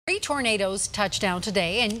tornadoes touched down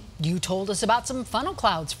today, and you told us about some funnel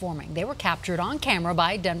clouds forming. They were captured on camera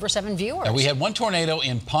by Denver 7 viewers. And we had one tornado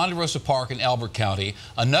in Ponderosa Park in Elbert County,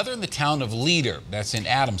 another in the town of Leader, that's in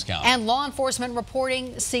Adams County. And law enforcement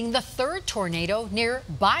reporting seeing the third tornado near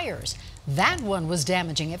Byers. That one was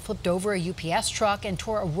damaging. It flipped over a UPS truck and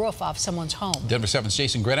tore a roof off someone's home. Denver 7's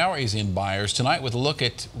Jason Grenauer is in Byers tonight with a look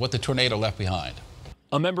at what the tornado left behind.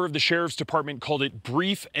 A member of the sheriff's department called it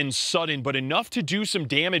brief and sudden, but enough to do some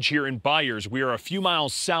damage here in Byers. We are a few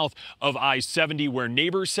miles south of I-70, where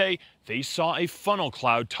neighbors say they saw a funnel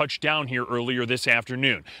cloud touch down here earlier this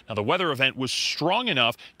afternoon. Now, the weather event was strong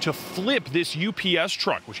enough to flip this UPS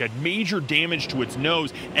truck, which had major damage to its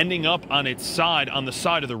nose, ending up on its side on the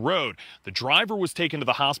side of the road. The driver was taken to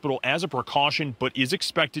the hospital as a precaution, but is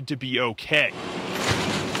expected to be okay.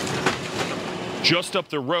 Just up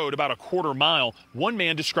the road, about a quarter mile, one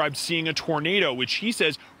man described seeing a tornado, which he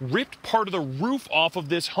says ripped part of the roof off of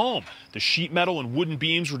this home. The sheet metal and wooden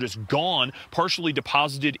beams were just gone, partially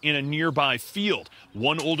deposited in a nearby field.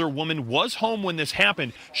 One older woman was home when this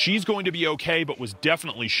happened. She's going to be okay, but was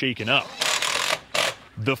definitely shaken up.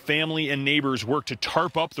 The family and neighbors work to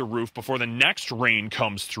tarp up the roof before the next rain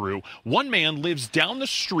comes through. One man lives down the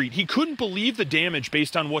street. He couldn't believe the damage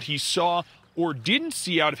based on what he saw or didn't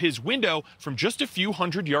see out of his window from just a few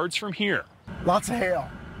hundred yards from here. Lots of hail.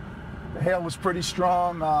 The hail was pretty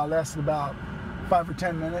strong, lasted about 5 or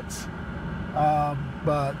 10 minutes,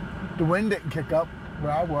 but the wind didn't kick up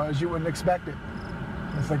where I was. You wouldn't expect it.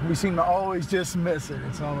 It's like we seem to always just miss it.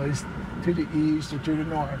 It's always to the east or to the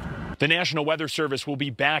north. The National Weather Service will be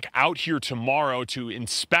back out here tomorrow to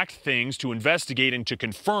inspect things, to investigate, and to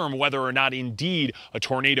confirm whether or not indeed a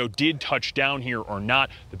tornado did touch down here or not.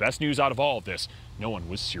 The best news out of all of this, no one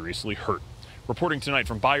was seriously hurt. Reporting tonight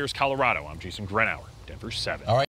from Byers, Colorado, I'm Jason Grenauer, Denver 7. All right.